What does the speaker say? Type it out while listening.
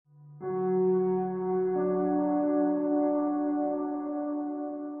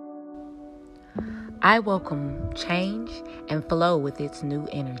I welcome change and flow with its new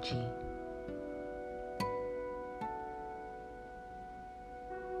energy.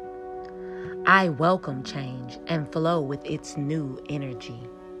 I welcome change and flow with its new energy.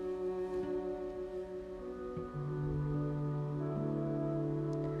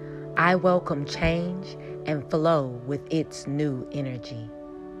 I welcome change and flow with its new energy.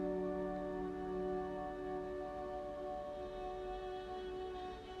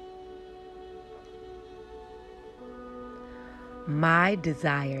 My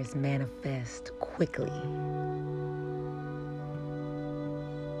desires manifest quickly.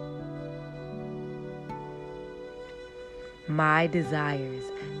 My desires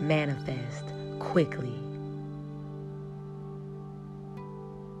manifest quickly.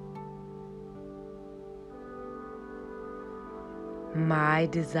 My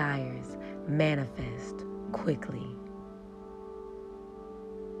desires manifest quickly.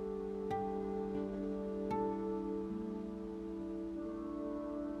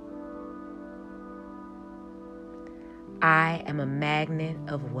 I am a magnet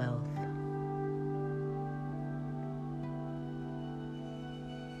of wealth.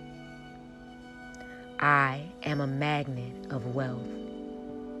 I am a magnet of wealth.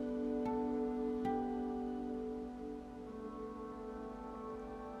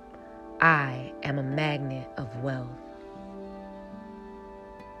 I am a magnet of wealth.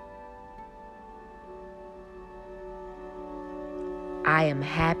 I am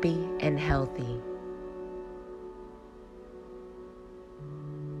happy and healthy.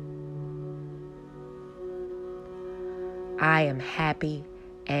 I am happy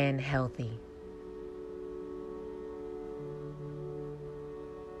and healthy.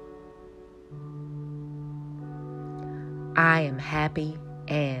 I am happy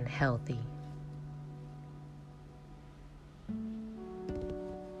and healthy.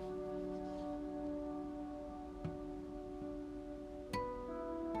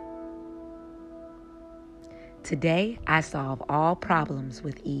 Today, I solve all problems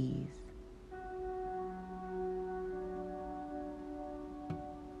with ease.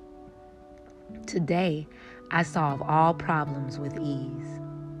 Today, I solve all problems with ease.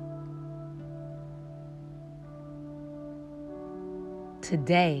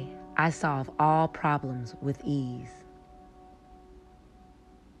 Today, I solve all problems with ease.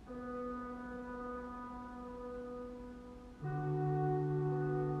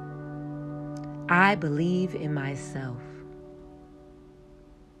 I believe in myself.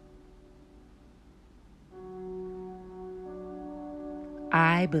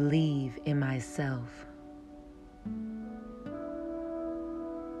 I believe in myself.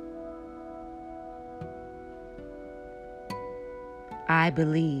 I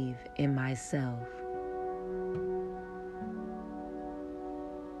believe in myself.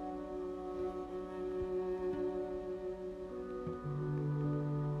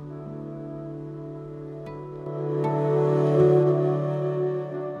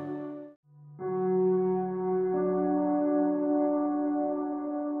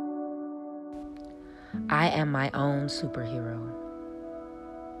 I am my own superhero.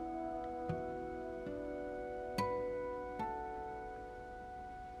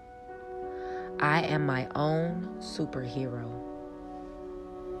 I am my own superhero.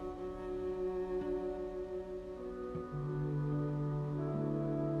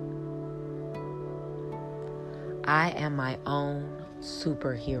 I am my own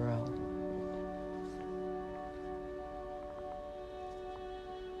superhero.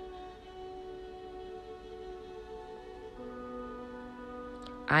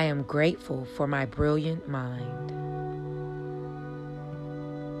 I am grateful for my brilliant mind.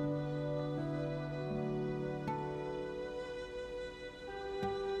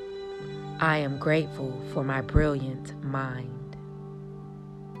 I am grateful for my brilliant mind.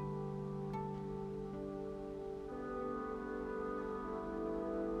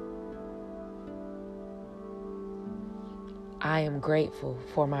 I am grateful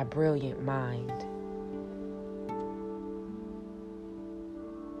for my brilliant mind.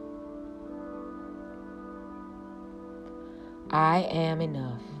 I am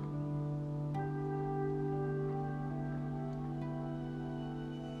enough.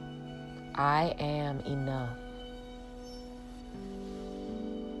 I am enough.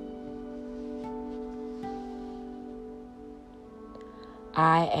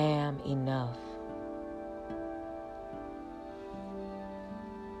 I am enough.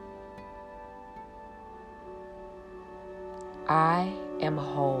 I am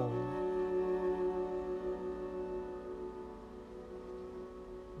whole.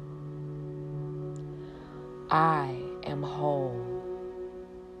 I am whole.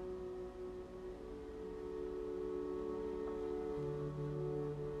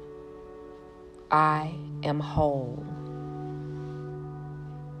 I am whole.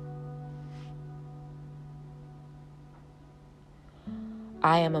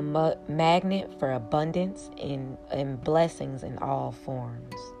 I am a magnet for abundance and blessings in all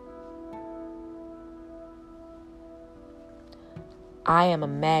forms. I am a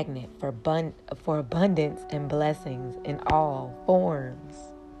magnet for abundance and blessings in all forms.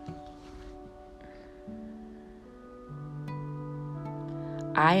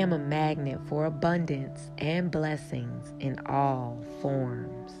 I am a magnet for abundance and blessings in all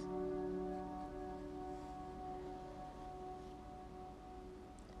forms.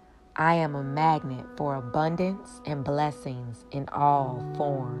 I am a magnet for abundance and blessings in all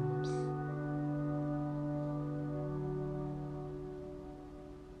forms.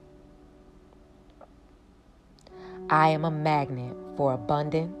 I am a magnet for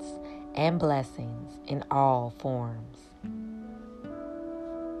abundance and blessings in all forms.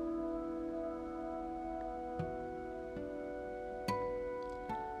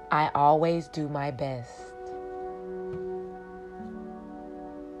 I always do my best.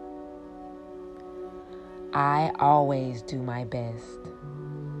 I always do my best.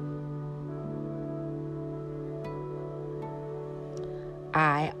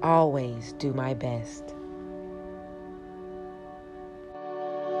 I always do my best.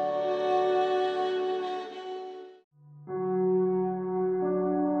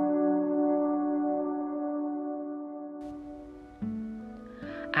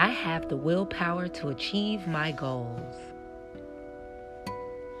 I have the willpower to achieve my goals.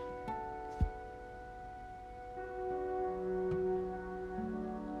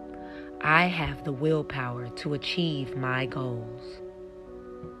 I have the willpower to achieve my goals.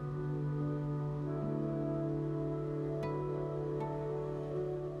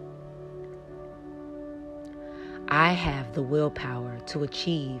 I have the willpower to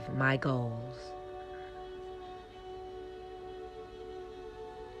achieve my goals.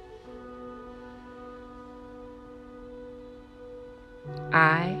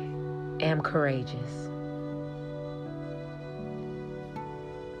 I am courageous.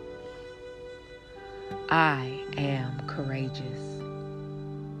 I am courageous.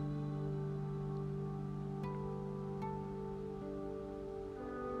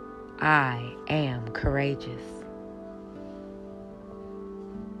 I am courageous.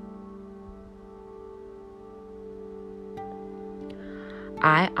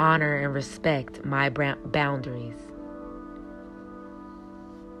 I honor and respect my boundaries.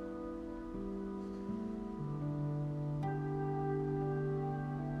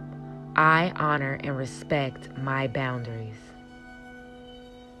 I honor and respect my boundaries.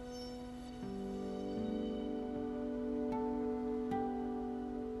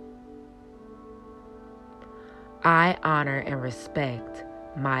 I honor and respect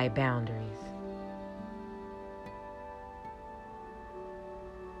my boundaries.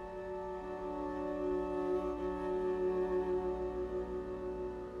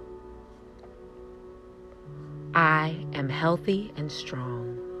 I am healthy and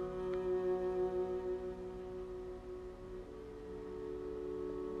strong.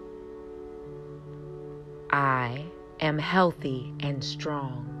 I am healthy and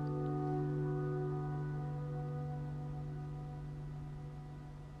strong.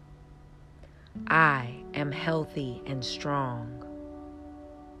 I am healthy and strong.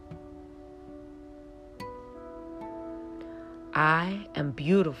 I am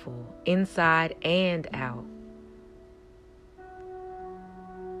beautiful inside and out.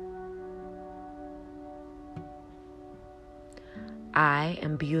 I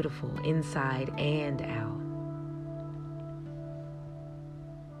am beautiful inside and out.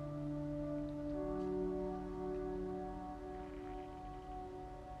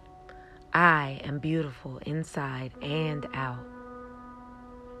 I am beautiful inside and out.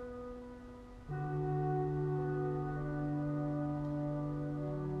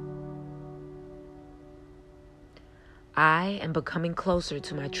 I am becoming closer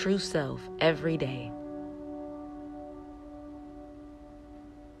to my true self every day.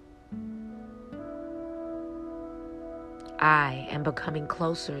 I am becoming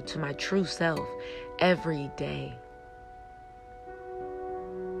closer to my true self every day.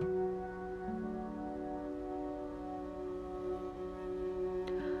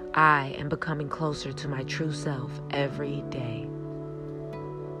 I am becoming closer to my true self every day.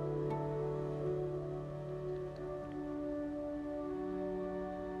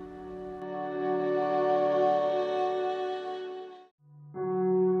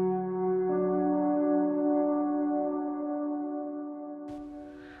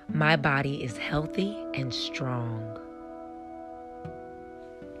 My body is healthy and strong.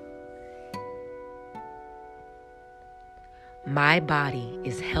 My body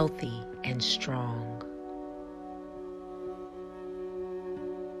is healthy and strong.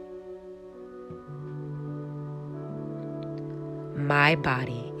 My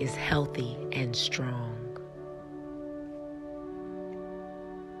body is healthy and strong.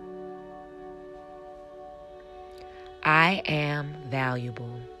 I am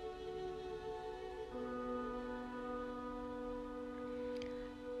valuable.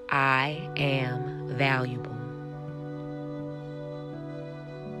 I am valuable.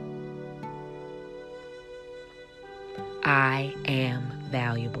 I am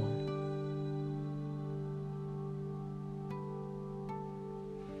valuable.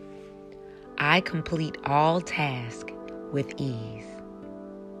 I complete all tasks with ease.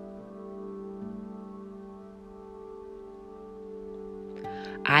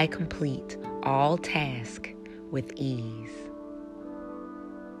 I complete all tasks with ease.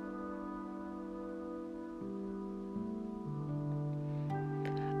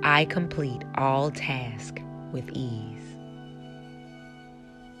 I complete all tasks with ease.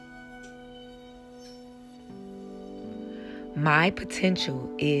 My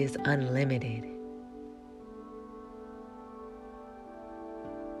potential is unlimited.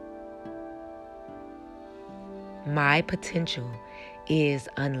 My potential is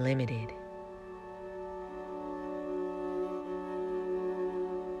unlimited.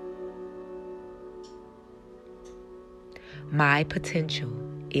 My potential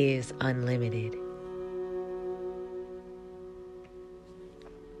is unlimited.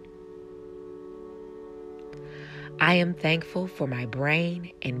 I am thankful for my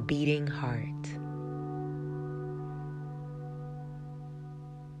brain and beating heart.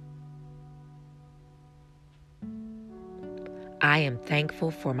 I am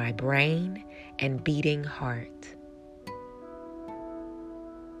thankful for my brain and beating heart.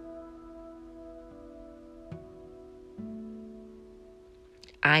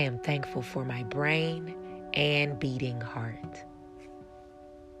 I am thankful for my brain and beating heart.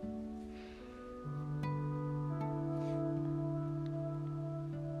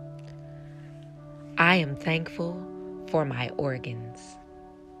 I am thankful for my organs.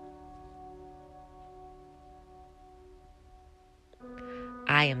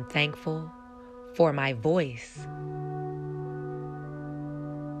 I am thankful for my voice.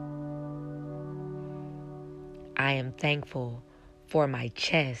 I am thankful for my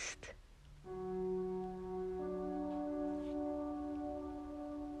chest.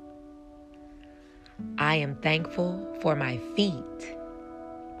 I am thankful for my feet.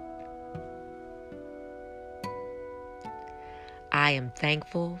 I am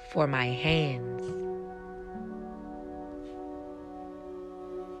thankful for my hands.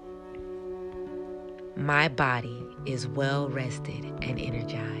 My body is well rested and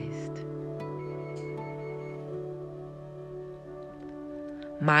energized.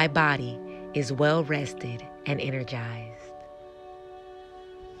 My body is well rested and energized.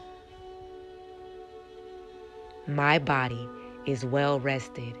 My body is well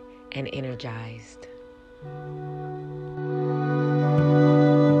rested and energized.